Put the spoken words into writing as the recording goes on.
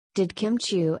Did Kim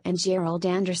Chiu and Gerald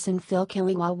Anderson feel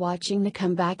kilig while watching the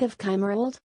comeback of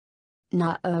Kimerald?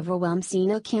 Na-overwhelm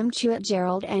sina Kim Chiu at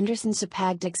Gerald Anderson sa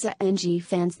pagdagsa ng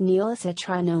fans nila sa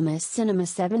Trinoma Cinema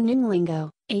 7 noong Linggo,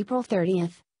 April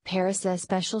 30, para sa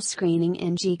special screening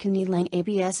ng kanilang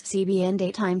ABS-CBN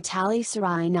daytime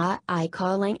teleserye na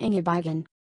Ikaw Lang Ang Iibigin.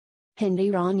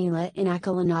 Hindi ra nila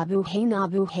inakala na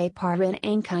buhay pa rin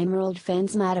ang Kimerald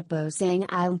fans matapos ang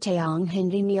ilang taong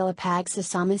hindi nila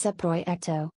pagsasama sa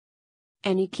proyekto.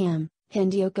 Ani Kim,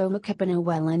 hindi ako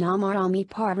makapaniwala na marami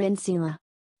pa rin sila.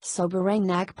 Sobrang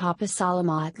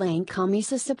nagpapasalamat lang kami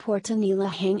sa suporta nila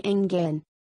hanggang.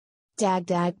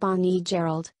 Dagdag pa ni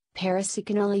Gerald, para sa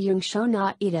kanila yung show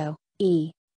na ito,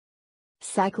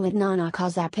 Saklit na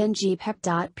nakausapin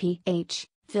PEP.ph,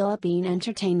 Philippine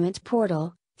Entertainment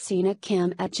Portal, sina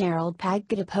Kim at Gerald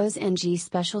pagkatapos ng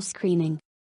special screening.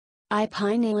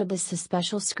 Ipinalabas sa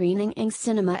special screening ng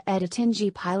cinema editing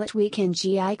pilot week ng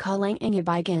Ikaw Lang Ang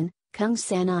Iibigin, kung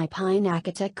saan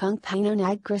ipinakita kung paano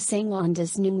nagkrasing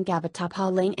landas ng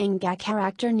gabatapaling ang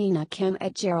karakter ni na Kim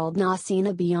at Gerald na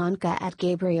sina Bianca at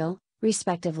Gabriel,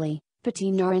 respectively,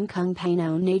 pati na rin kung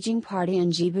paano naging party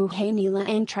ang buhay nila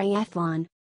ang triathlon.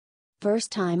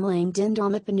 First time lang din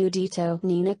dumapanood dito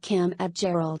ni na Kim at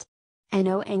Gerald.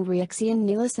 Ano ang reaksyon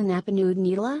nila sa napanood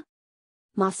nila?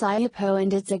 Masaya po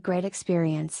and it's a great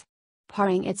experience.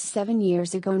 Parang it's 7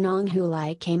 years ago nang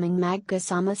huli kaming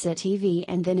magkasama sa TV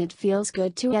and then it feels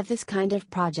good to have this kind of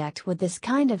project with this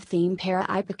kind of theme para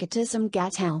ipakatism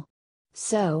gatal.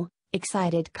 So,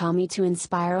 excited kami to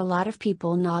inspire a lot of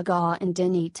people na and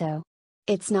dinito.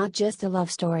 It's not just a love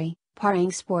story,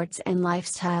 parang sports and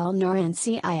lifestyle na rin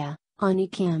siya, ani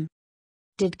Kim.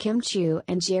 Did Kim Chiu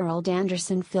and Gerald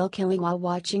Anderson feel kilig while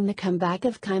watching the comeback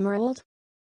of Kimerald?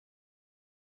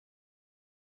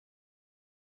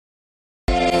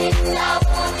 Hey,